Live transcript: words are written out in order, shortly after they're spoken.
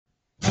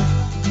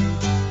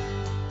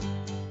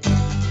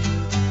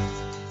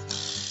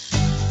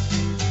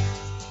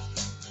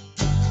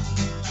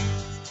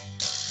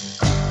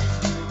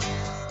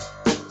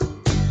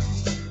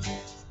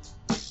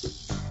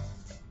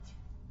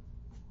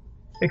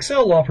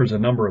Excel offers a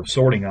number of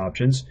sorting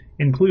options,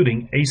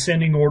 including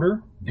ascending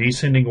order,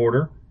 descending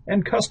order,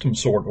 and custom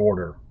sort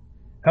order.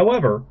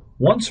 However,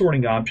 one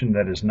sorting option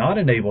that is not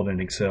enabled in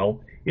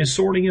Excel is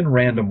sorting in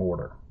random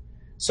order.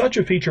 Such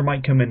a feature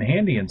might come in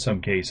handy in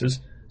some cases,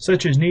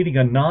 such as needing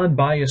a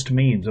non-biased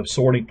means of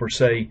sorting for,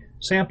 say,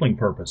 sampling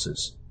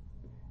purposes.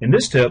 In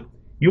this tip,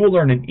 you will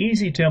learn an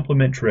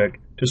easy-to-implement trick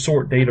to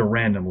sort data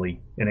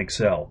randomly in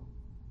Excel.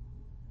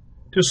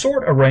 To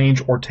sort a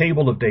range or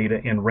table of data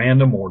in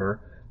random order,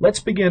 let's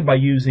begin by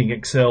using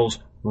Excel's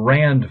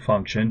RAND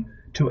function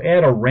to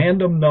add a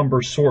random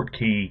number sort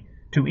key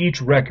to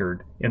each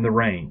record in the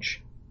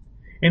range.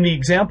 In the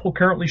example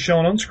currently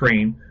shown on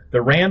screen,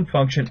 the RAND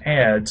function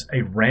adds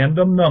a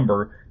random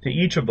number to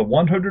each of the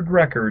 100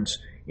 records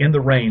in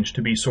the range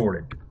to be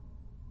sorted.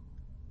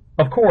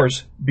 Of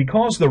course,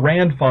 because the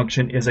RAND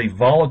function is a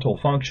volatile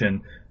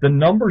function, the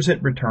numbers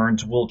it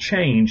returns will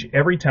change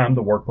every time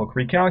the workbook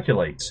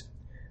recalculates.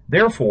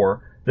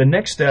 Therefore, the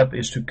next step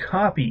is to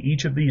copy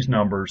each of these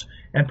numbers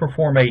and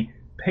perform a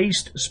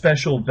paste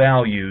special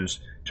values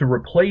to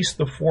replace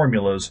the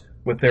formulas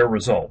with their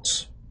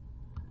results.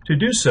 To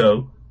do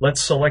so,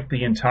 let's select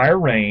the entire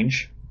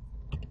range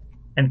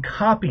and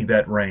copy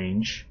that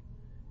range,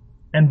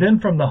 and then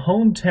from the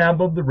Home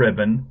tab of the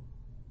ribbon,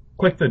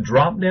 click the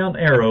drop-down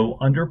arrow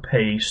under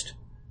Paste,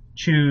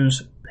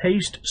 choose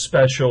Paste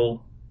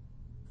Special,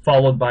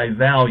 followed by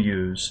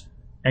Values,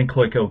 and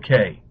click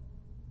OK.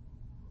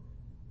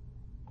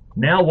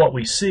 Now what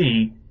we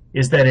see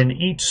is that in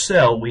each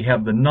cell we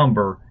have the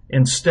number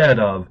instead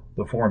of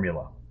the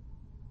formula.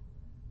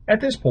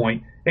 At this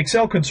point,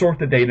 Excel can sort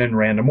the data in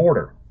random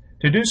order.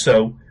 To do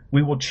so,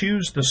 we will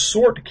choose the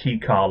Sort Key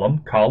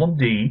column, column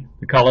D,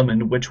 the column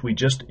in which we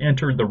just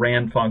entered the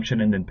RAND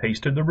function and then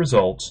pasted the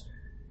results,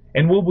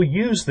 and we will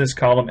use this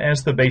column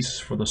as the basis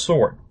for the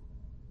sort.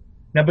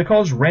 Now,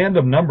 because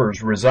random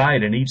numbers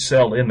reside in each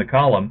cell in the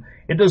column,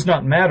 it does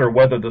not matter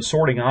whether the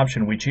sorting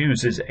option we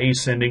choose is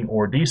ascending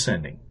or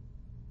descending.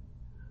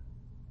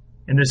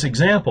 In this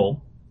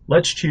example,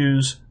 let's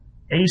choose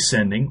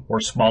ascending, or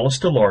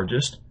smallest to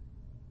largest,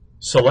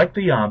 select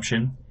the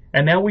option,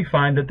 and now we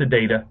find that the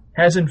data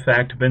has in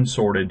fact been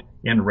sorted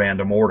in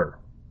random order.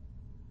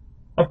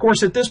 Of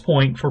course, at this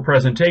point, for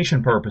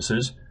presentation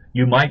purposes,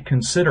 you might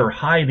consider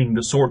hiding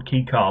the Sort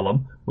Key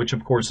column, which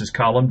of course is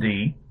column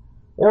D,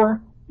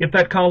 or if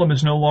that column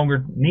is no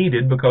longer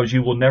needed because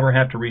you will never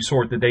have to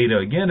resort the data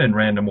again in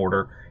random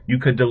order, you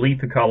could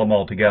delete the column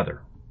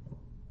altogether.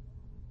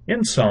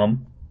 In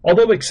sum,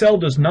 although Excel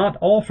does not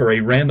offer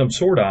a random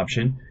sort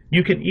option,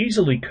 you can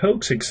easily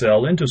coax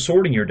Excel into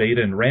sorting your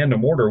data in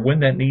random order when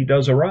that need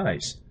does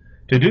arise.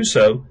 To do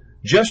so,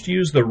 just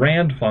use the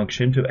RAND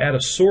function to add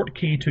a sort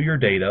key to your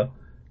data,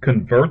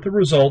 convert the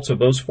results of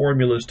those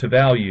formulas to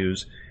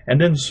values,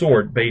 and then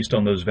sort based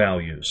on those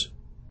values.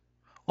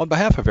 On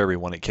behalf of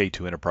everyone at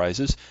K2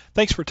 Enterprises,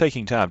 thanks for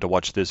taking time to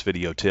watch this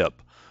video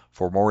tip.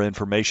 For more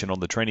information on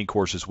the training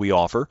courses we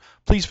offer,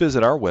 please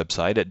visit our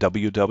website at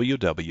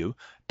www.k2e.com.